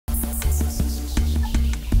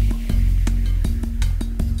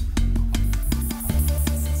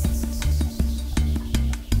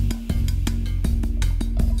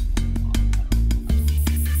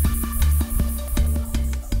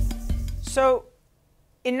So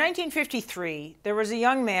in 1953, there was a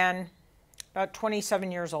young man, about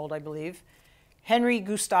 27 years old, I believe, Henry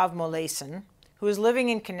Gustav Molaison, who was living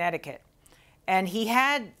in Connecticut. And he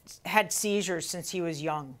had seizures since he was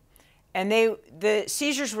young. And the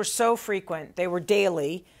seizures were so frequent, they were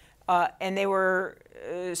daily, and they were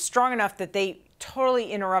strong enough that they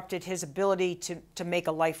totally interrupted his ability to make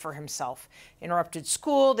a life for himself. Interrupted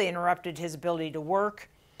school, they interrupted his ability to work.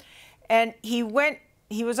 And he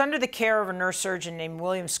was under the care of a neurosurgeon named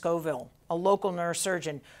William Scoville, a local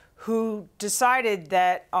neurosurgeon, who decided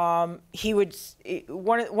that one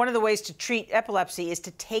of the ways to treat epilepsy is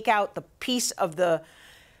to take out the piece of the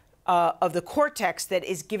cortex that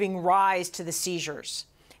is giving rise to the seizures.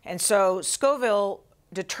 And so Scoville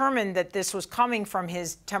determined that this was coming from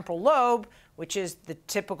his temporal lobe, which is the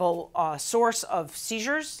typical source of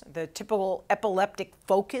seizures. The typical epileptic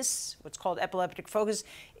focus, what's called epileptic focus,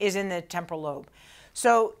 is in the temporal lobe.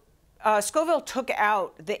 So Scoville took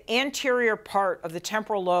out the anterior part of the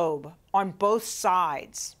temporal lobe on both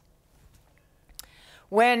sides.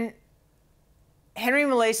 When Henry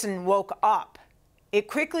Molaison woke up, it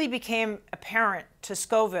quickly became apparent to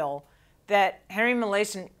Scoville that Henry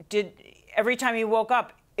Molaison every time he woke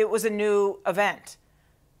up, it was a new event.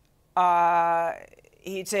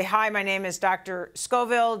 He'd say, "Hi, my name is Dr.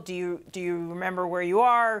 Scoville. Do you remember where you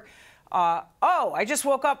are?" "Oh, I just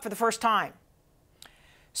woke up for the first time."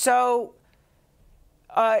 So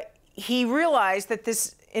he realized that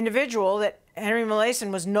this individual, that Henry Molaison,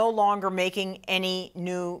 was no longer making any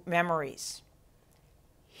new memories.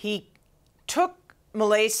 He took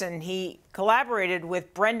Molaison, he collaborated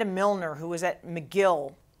with Brenda Milner, who was at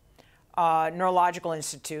McGill Neurological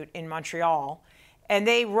Institute in Montreal, and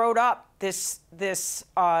they wrote up this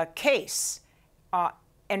case.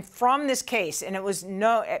 And from this case, and it was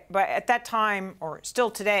but at that time, or still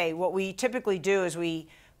today, what we typically do is we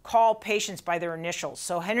call patients by their initials.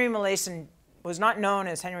 So Henry Molaison was not known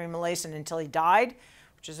as Henry Molaison until he died,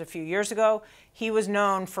 which is a few years ago. He was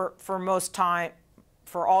known for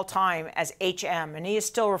all time as HM, and he is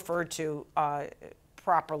still referred to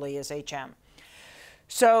properly as HM.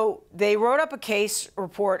 So they wrote up a case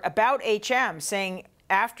report about HM saying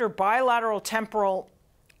after bilateral temporal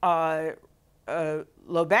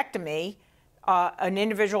lobectomy, an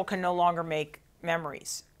individual can no longer make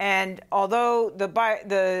memories. And although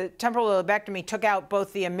the temporal lobectomy took out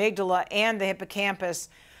both the amygdala and the hippocampus,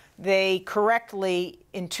 they correctly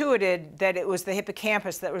intuited that it was the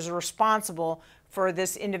hippocampus that was responsible for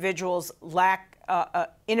this individual's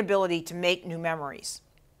inability to make new memories.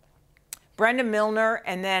 Brenda Milner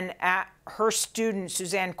and then her student,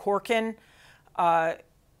 Suzanne Corkin,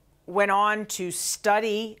 went on to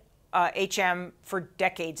study HM for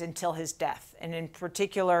decades until his death. And in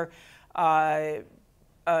particular, after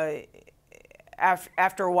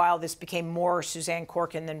a while, this became more Suzanne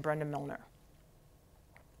Corkin than Brenda Milner.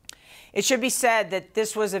 It should be said that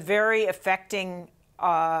this was a very affecting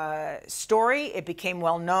story. It became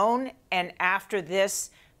well known, and after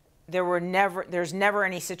this, there's never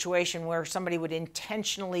any situation where somebody would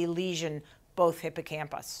intentionally lesion both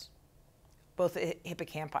hippocampi.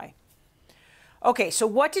 Okay, so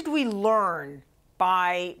what did we learn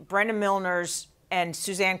by Brenda Milner's and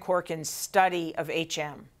Suzanne Corkin's study of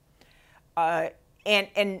HM?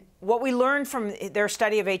 And what we learned from their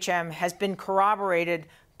study of HM has been corroborated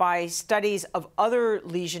by studies of other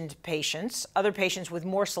lesioned patients, other patients with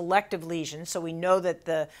more selective lesions. So we know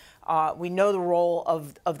that we know the role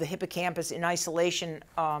of the hippocampus in isolation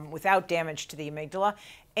without damage to the amygdala,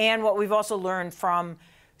 and what we've also learned from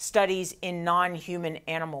studies in non-human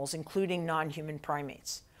animals, including non-human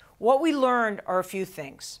primates. What we learned are a few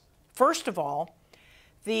things. First of all,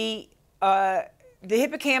 the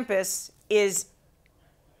hippocampus is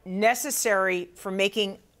necessary for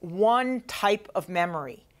making one type of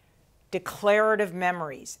memory: declarative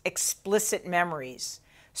memories, explicit memories.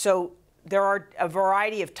 So there are a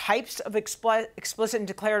variety of types of explicit and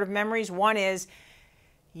declarative memories. One is,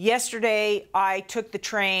 yesterday I took the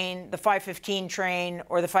train, the 5:15 train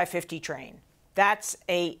or the 5:50 train. That's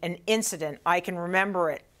an incident. I can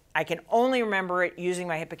remember it. I can only remember it using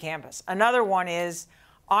my hippocampus. Another one is,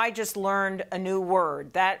 I just learned a new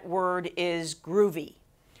word. That word is groovy.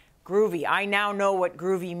 Groovy. I now know what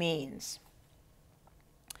groovy means.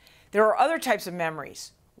 There are other types of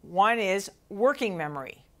memories. One is working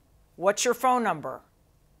memory. What's your phone number?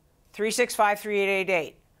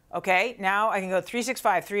 365-3888. Okay, now I can go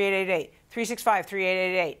 365-3888,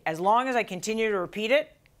 365-3888. As long as I continue to repeat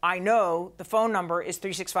it, I know the phone number is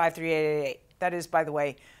 365-3888. That is, by the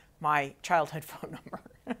way, my childhood phone number.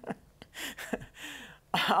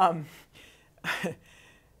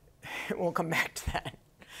 We'll come back to that.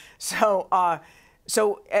 As long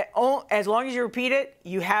as you repeat it,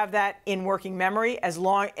 you have that in working memory.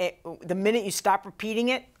 The minute you stop repeating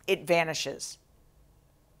it, it vanishes.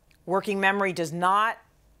 Working memory does not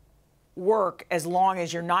work as long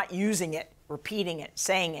as you're not using it, repeating it,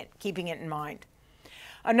 saying it, keeping it in mind.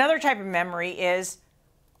 Another type of memory is,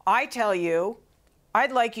 I tell you,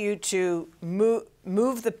 I'd like you to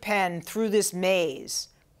move the pen through this maze,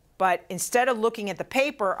 but instead of looking at the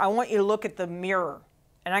paper, I want you to look at the mirror.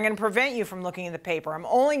 And I'm going to prevent you from looking at the paper. I'm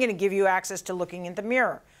only going to give you access to looking at the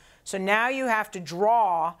mirror. So now you have to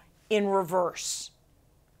draw in reverse.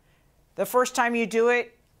 The first time you do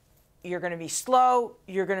it, you're going to be slow.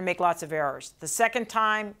 You're going to make lots of errors. The second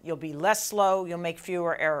time, you'll be less slow. You'll make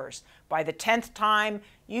fewer errors. By the 10th time,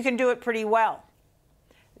 you can do it pretty well.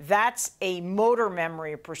 That's a motor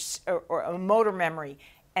memory, or a motor memory,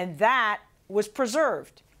 and that was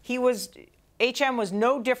preserved. HM was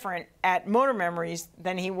no different at motor memories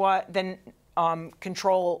than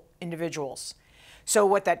control individuals. So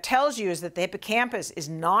what that tells you is that the hippocampus is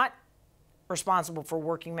not responsible for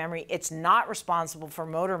working memory. It's not responsible for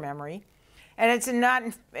motor memory, and it's not,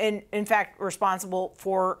 in fact, responsible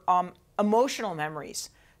for emotional memories.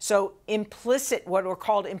 So what are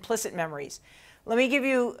called implicit memories. Let me give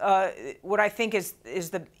you what I think is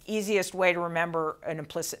the easiest way to remember an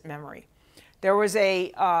implicit memory. There was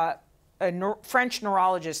a French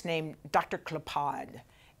neurologist named Dr. Clapad,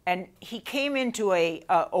 and he came into a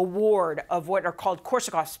ward of what are called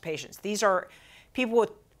Korsakoff's patients. These are people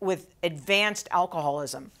with advanced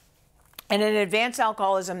alcoholism. And in advanced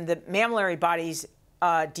alcoholism, the mammillary bodies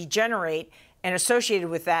degenerate, and associated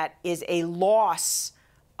with that is a loss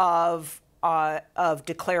of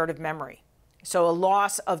declarative memory. So a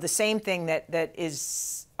loss of the same thing that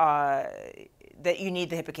you need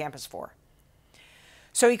the hippocampus for.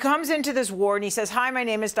 So he comes into this ward and he says, "Hi, my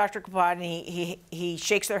name is Dr. Kapad," and he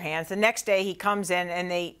shakes their hands. The next day he comes in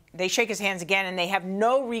and they shake his hands again, and they have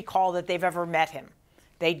no recall that they've ever met him.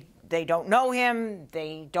 They don't know him.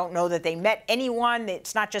 They don't know that they met anyone.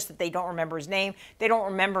 It's not just that they don't remember his name. They don't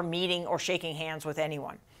remember meeting or shaking hands with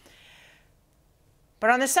anyone. But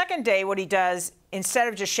on the second day, what he does, instead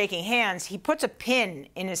of just shaking hands, he puts a pin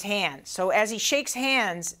in his hand. So as he shakes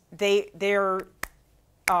hands, they're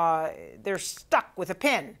stuck with a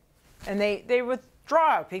pin, and they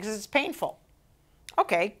withdraw because it's painful.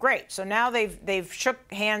 Okay, great. So now they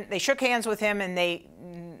shook hands with him, and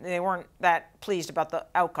they weren't that pleased about the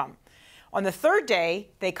outcome. On the third day,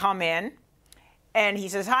 they come in, and he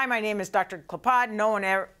says, "Hi, my name is Dr. Klapad." No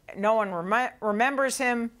one remembers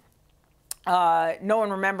him. No one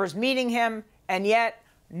remembers meeting him, and yet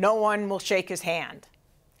no one will shake his hand.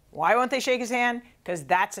 Why won't they shake his hand? Because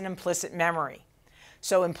that's an implicit memory.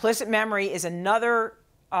 So implicit memory is another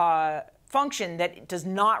function that does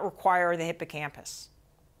not require the hippocampus.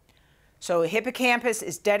 So hippocampus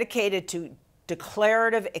is dedicated to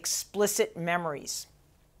declarative explicit memories.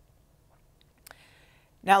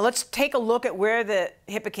 Now let's take a look at where the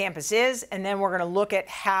hippocampus is, and then we're going to look at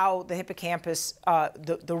how the hippocampus,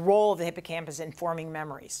 the role of the hippocampus in forming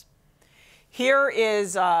memories. Here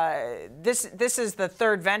is, this is the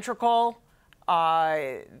third ventricle.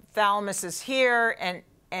 Thalamus is here,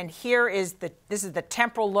 and here is this is the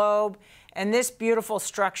temporal lobe, and this beautiful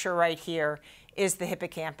structure right here is the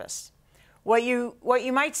hippocampus. What you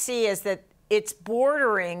might see is that it's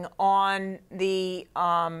bordering on the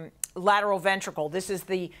lateral ventricle. This is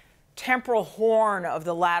the temporal horn of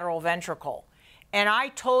the lateral ventricle. And I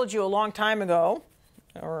told you a long time ago,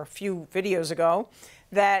 or a few videos ago,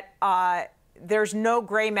 that there's no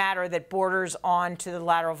gray matter that borders onto the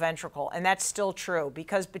lateral ventricle. And that's still true,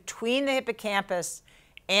 because between the hippocampus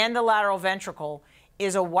and the lateral ventricle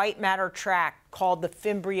is a white matter tract called the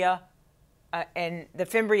fimbria, and the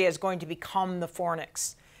fimbria is going to become the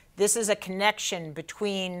fornix. This is a connection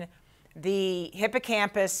between the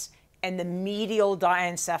hippocampus and the medial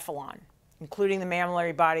diencephalon, including the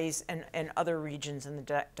mammillary bodies and other regions in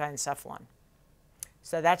the diencephalon.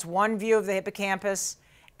 So that's one view of the hippocampus.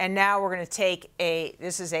 And now we're going to take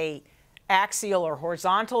this is a axial or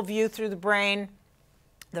horizontal view through the brain.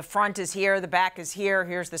 The front is here, the back is here,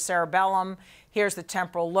 here's the cerebellum, here's the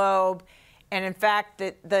temporal lobe. And in fact,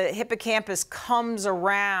 the hippocampus comes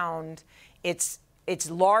around, it's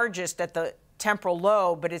largest at the temporal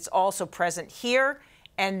lobe, but it's also present here.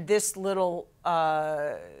 And this little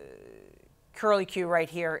curlicue right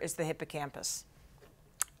here is the hippocampus.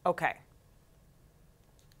 Okay.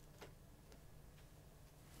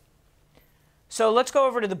 So let's go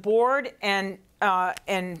over to the board and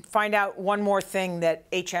find out one more thing that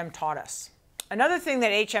HM taught us. Another thing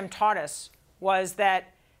that HM taught us was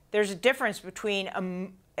that there's a difference between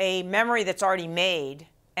a memory that's already made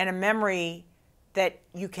and a memory that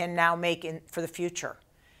you can now make for the future.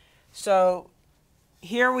 So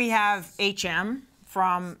here we have HM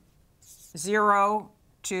from 0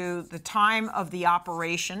 to the time of the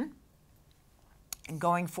operation and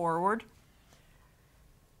going forward.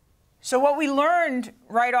 So what we learned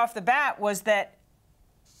right off the bat was that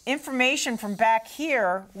information from back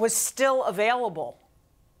here was still available.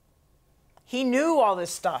 He knew all this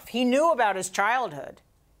stuff. He knew about his childhood.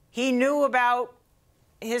 He knew about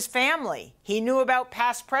his family. He knew about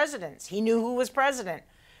past presidents. He knew who was president.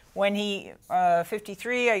 When he,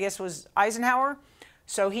 53, I guess, was Eisenhower.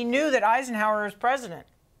 So he knew that Eisenhower was president.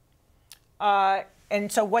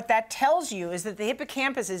 And so what that tells you is that the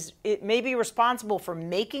hippocampus it may be responsible for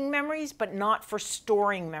making memories, but not for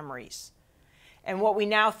storing memories. And what we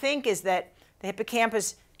now think is that the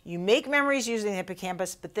hippocampus, you make memories using the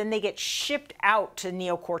hippocampus, but then they get shipped out to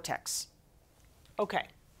neocortex. Okay.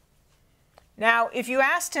 Now, if you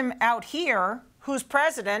asked him out here, who's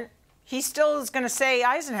president, he still is going to say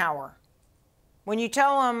Eisenhower. When you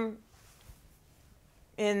tell him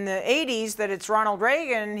in the 80s that it's Ronald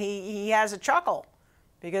Reagan, he has a chuckle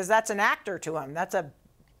because that's an actor to him. That's a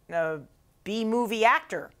B-movie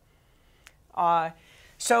actor.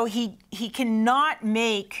 So he cannot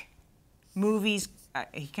make movies.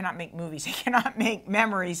 He cannot make movies. He cannot make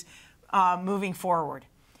memories moving forward.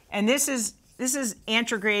 And this is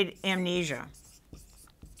anterograde amnesia.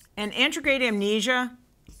 And anterograde amnesia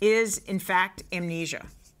is, in fact, amnesia.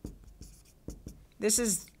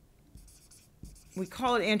 We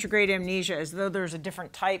call it anterograde amnesia as though there's a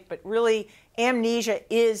different type, but really amnesia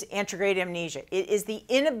is anterograde amnesia. It is the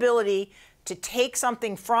inability to take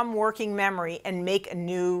something from working memory and make a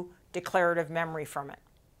new declarative memory from it.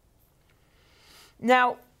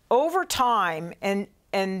 Now, over time, and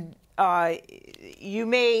you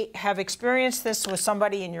may have experienced this with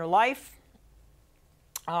somebody in your life.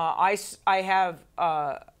 I have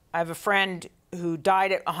a friend who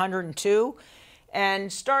died at 102,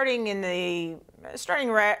 and starting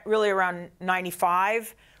really around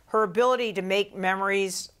 95, her ability to make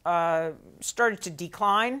memories started to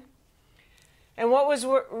decline. And what was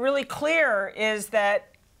really clear is that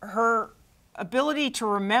her ability to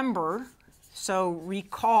remember, so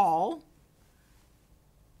recall,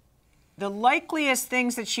 the likeliest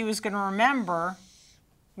things that she was going to remember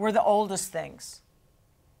were the oldest things.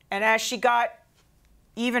 And as she got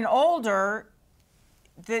even older,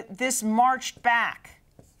 this marched back.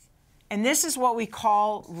 And this is what we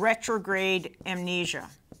call retrograde amnesia.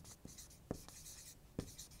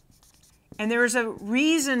 And there is a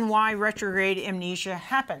reason why retrograde amnesia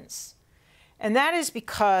happens. And that is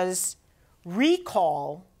because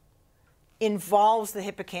recall involves the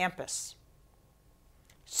hippocampus.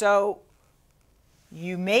 So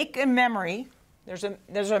you make a memory. There's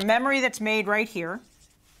a memory that's made right here.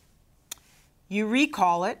 You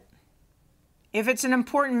recall it. If it's an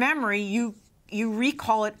important memory, you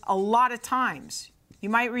recall it a lot of times. You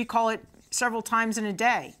might recall it several times in a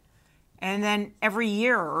day, and then every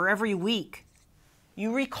year or every week.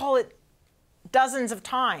 You recall it dozens of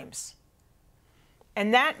times.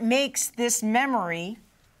 And that makes this memory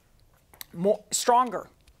stronger.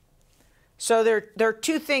 So there are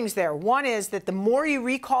two things there. One is that the more you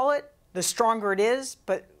recall it, the stronger it is.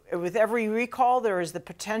 But with every recall, there is the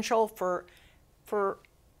potential for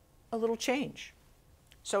a little change.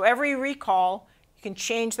 So every recall, you can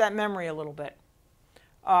change that memory a little bit.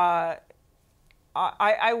 I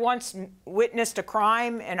once witnessed a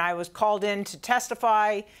crime, and I was called in to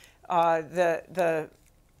testify. The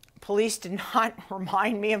police did not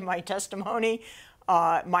remind me of my testimony,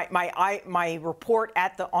 my report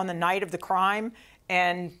on the night of the crime.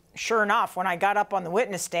 And sure enough, when I got up on the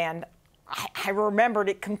witness stand, I remembered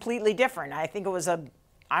it completely different. I think it was a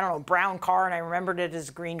brown car, and I remembered it as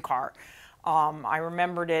a green car. I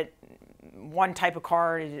remembered it one type of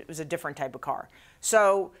car, it was a different type of car.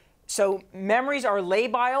 So memories are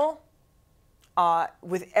labile.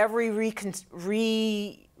 With every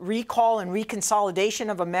recall and reconsolidation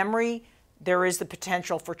of a memory, there is the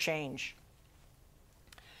potential for change.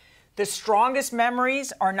 The strongest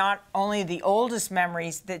memories are not only the oldest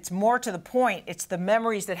memories, that's more to the point, it's the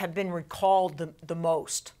memories that have been recalled the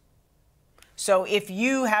most. So if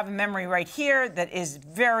you have a memory right here that is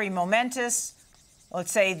very momentous,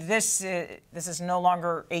 let's say this is no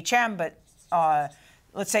longer HM, but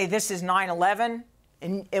let's say this is 9/11,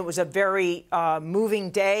 and it was a very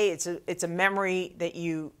moving day. It's a memory that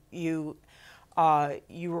you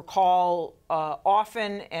recall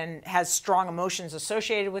often and has strong emotions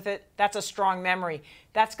associated with it. That's a strong memory.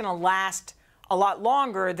 That's going to last a lot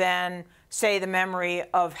longer than, say, the memory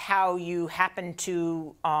of how you happen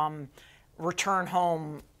to return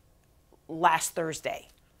home last Thursday,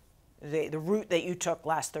 the route that you took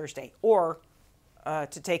last Thursday, or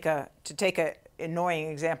to take a annoying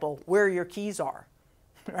example, where your keys are,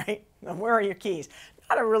 right? Where are your keys?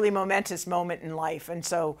 Not a really momentous moment in life, and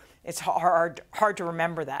so it's hard to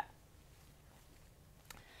remember that.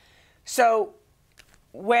 So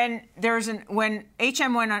when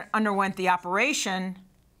HM underwent the operation,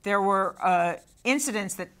 there were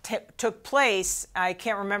incidents that took place. I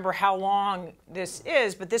can't remember how long this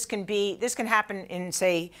is, but this can happen in,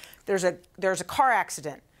 say, there's a car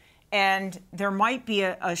accident, and there might be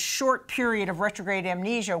a short period of retrograde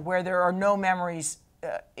amnesia where there are no memories.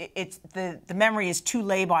 The memory is too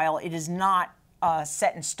labile. It is not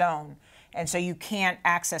set in stone, and so you can't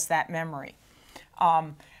access that memory.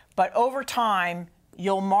 But over time,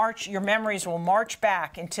 your memories will march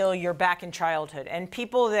back until you're back in childhood. And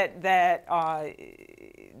people that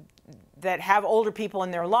have older people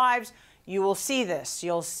in their lives, you will see this.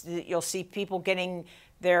 You'll see people getting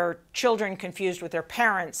their children confused with their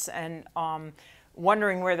parents and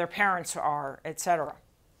wondering where their parents are, etc.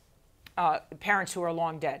 Parents who are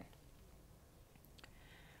long dead.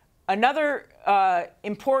 Another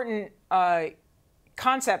important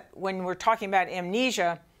concept when we're talking about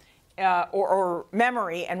amnesia or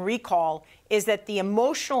memory and recall is that the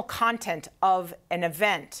emotional content of an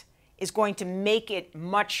event is going to make it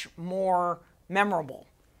much more memorable.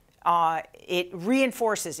 It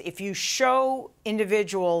reinforces. If you show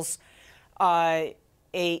individuals a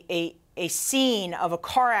scene of a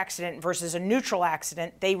car accident versus a neutral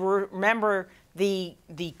accident, they remember the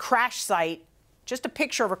crash site, just a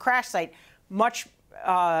picture of a crash site,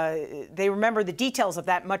 they remember the details of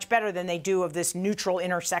that much better than they do of this neutral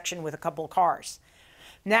intersection with a couple of cars.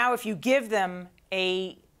 Now, if you give them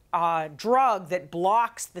a drug that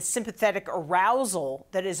blocks the sympathetic arousal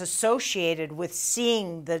that is associated with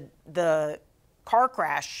seeing the car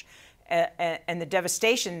crash and the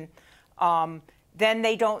devastation, then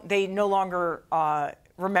they no longer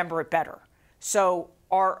remember it better. So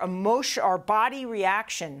our body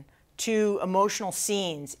reaction to emotional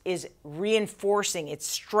scenes is reinforcing, it's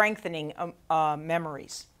strengthening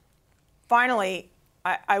memories. Finally,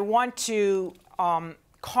 I want to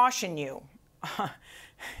caution you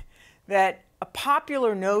that a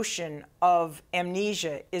popular notion of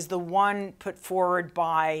amnesia is the one put forward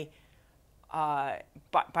by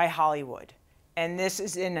Hollywood. And this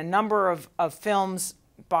is in a number of films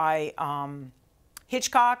by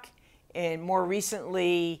Hitchcock, and more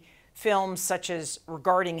recently films such as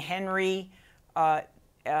Regarding Henry, and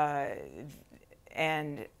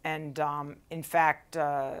in fact,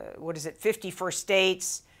 50 First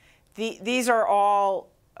Dates. These are all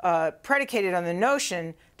predicated on the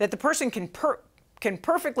notion that the person can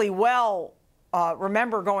perfectly well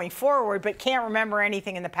remember going forward, but can't remember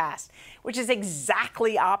anything in the past, which is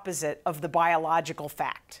exactly opposite of the biological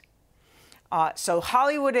fact. So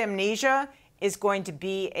Hollywood amnesia is going to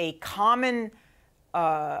be a common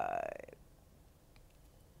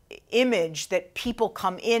image that people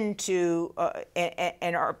come into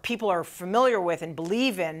and people are familiar with and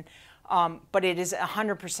believe in, but it is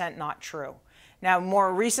 100% not true. Now,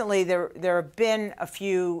 more recently, there have been a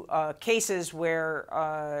few cases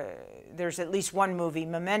where there's at least one movie,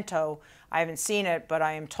 Memento. I haven't seen it, but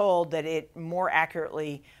I am told that it more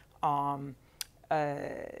accurately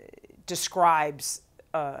describes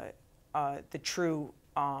the true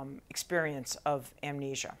experience of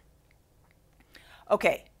amnesia.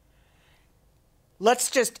 Okay,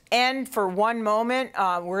 let's just end for one moment.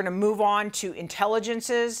 We're going to move on to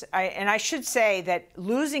intelligences. And I should say that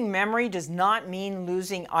losing memory does not mean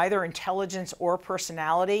losing either intelligence or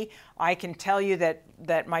personality. I can tell you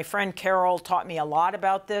that my friend Carol taught me a lot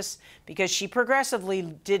about this, because she progressively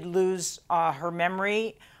did lose her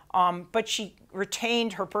memory, but she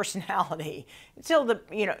retained her personality until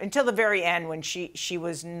the very end, when she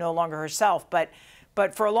was no longer herself. But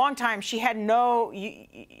for a long time, she had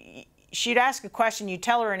she'd ask a question, you'd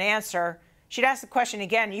tell her an answer, she'd ask the question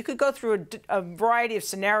again. You could go through a variety of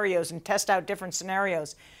scenarios and test out different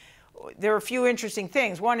scenarios. There are a few interesting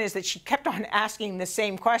things. One is that she kept on asking the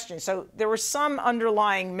same question. So there was some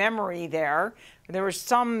underlying memory there. There was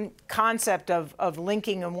some concept of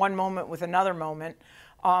linking in one moment with another moment.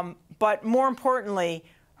 But more importantly,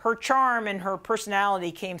 her charm and her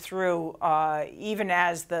personality came through, even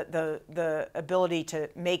as the ability to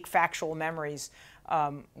make factual memories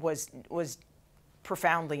was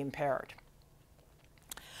profoundly impaired.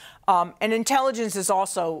 And intelligence is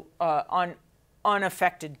also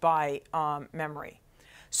unaffected by memory.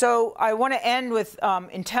 So I want to end with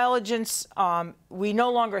intelligence. We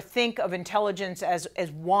no longer think of intelligence as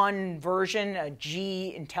one version, a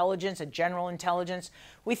G intelligence, a general intelligence.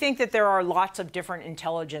 We think that there are lots of different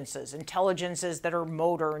intelligences, intelligences that are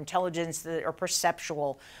motor, intelligence that are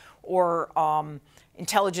perceptual, or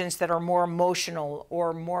intelligence that are more emotional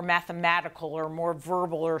or more mathematical or more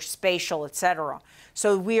verbal or spatial, etc.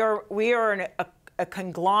 So we are in a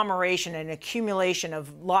conglomeration, an accumulation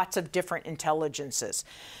of lots of different intelligences.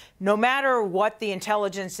 No matter what the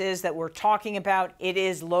intelligence is that we're talking about, it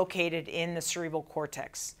is located in the cerebral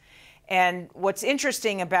cortex. And what's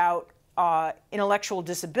interesting about intellectual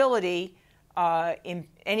disability, in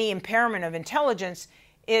any impairment of intelligence,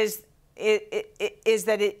 is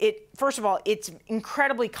that first of all, it's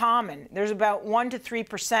incredibly common. There's about 1 to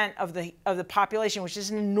 3% of the population, which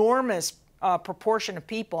is an enormous proportion of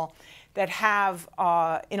people that have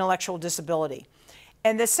intellectual disability.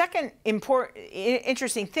 And the second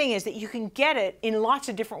interesting thing is that you can get it in lots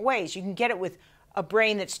of different ways. You can get it with a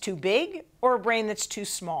brain that's too big or a brain that's too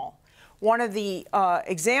small. One of the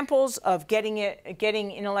examples of getting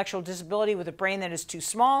intellectual disability with a brain that is too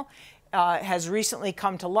small has recently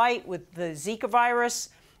come to light with the Zika virus,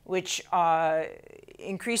 which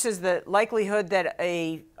increases the likelihood that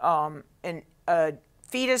a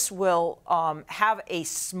fetus will have a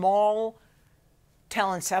small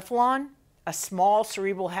telencephalon, a small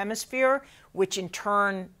cerebral hemisphere, which in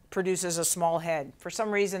turn produces a small head. For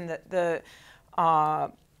some reason, the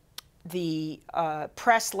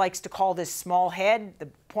press likes to call this small head. The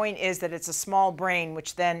point is that it's a small brain,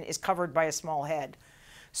 which then is covered by a small head.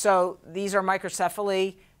 So these are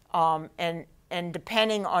microcephaly, and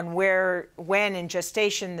depending on when in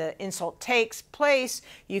gestation the insult takes place,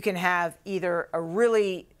 you can have either a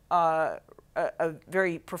really a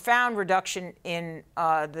very profound reduction in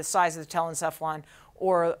the size of the telencephalon,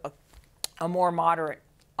 or a more moderate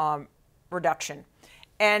reduction.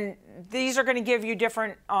 And these are going to give you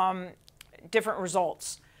different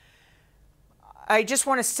results. I just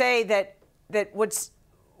want to say that what's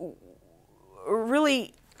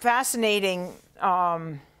really fascinating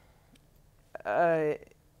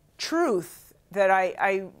truth that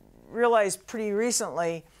I realized pretty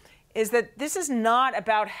recently is that this is not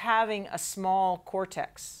about having a small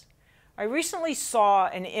cortex. I recently saw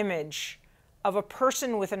an image of a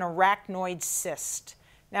person with an arachnoid cyst.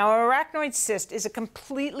 Now, an arachnoid cyst is a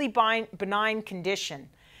completely benign condition.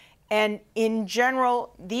 And in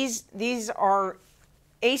general, these are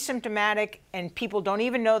asymptomatic, and people don't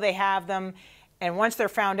even know they have them. And once they're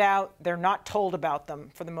found out, they're not told about them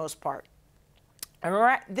for the most part.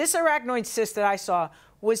 This arachnoid cyst that I saw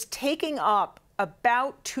was taking up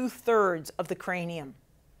about 2/3 of the cranium.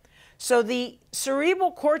 So the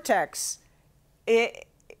cerebral cortex, it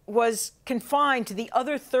was confined to the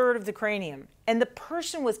other third of the cranium, and the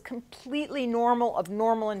person was completely normal, of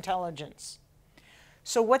normal intelligence.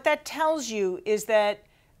 So what that tells you is that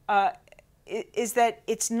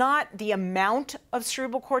it's not the amount of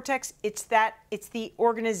cerebral cortex, it's the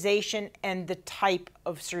organization and the type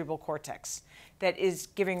of cerebral cortex that is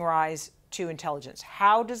giving rise to intelligence.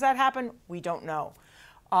 How does that happen? We don't know.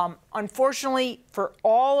 Unfortunately, for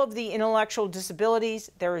all of the intellectual disabilities,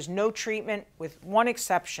 there is no treatment, with one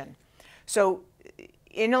exception. So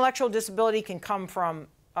intellectual disability can come from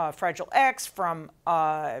Fragile X, from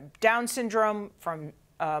Down syndrome, from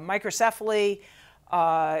microcephaly,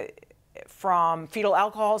 from fetal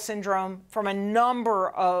alcohol syndrome, from a number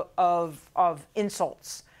of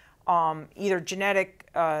insults, either genetic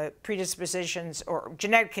predispositions or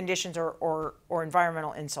genetic conditions or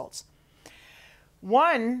environmental insults.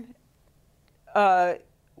 One type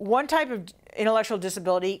of intellectual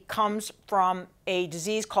disability comes from a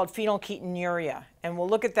disease called phenylketonuria, and we'll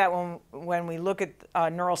look at that when we look at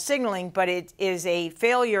neural signaling, but it is a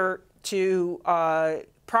failure to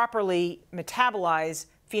properly metabolize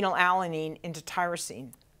phenylalanine into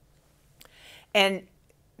tyrosine. And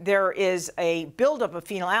there is a buildup of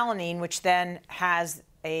phenylalanine, which then has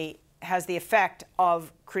the effect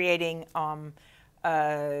of creating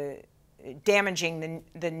damaging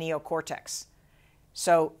the neocortex.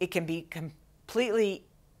 So it can be completely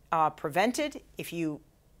prevented if you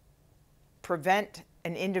prevent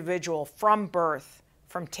an individual from birth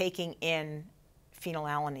from taking in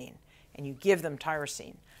phenylalanine and you give them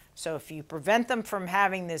tyrosine. So if you prevent them from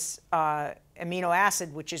having this amino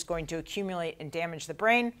acid, which is going to accumulate and damage the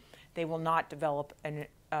brain, they will not develop an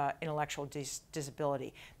intellectual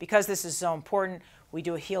disability. Because this is so important, we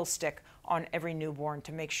do a heel stick on every newborn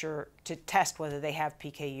to make sure to test whether they have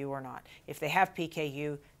PKU or not. If they have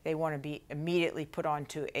PKU, they want to be immediately put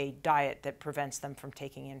onto a diet that prevents them from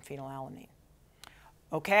taking in phenylalanine.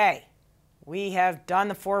 Okay, We have done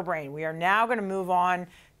the forebrain. We are now going to move on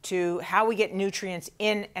to how we get nutrients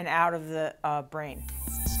in and out of the brain.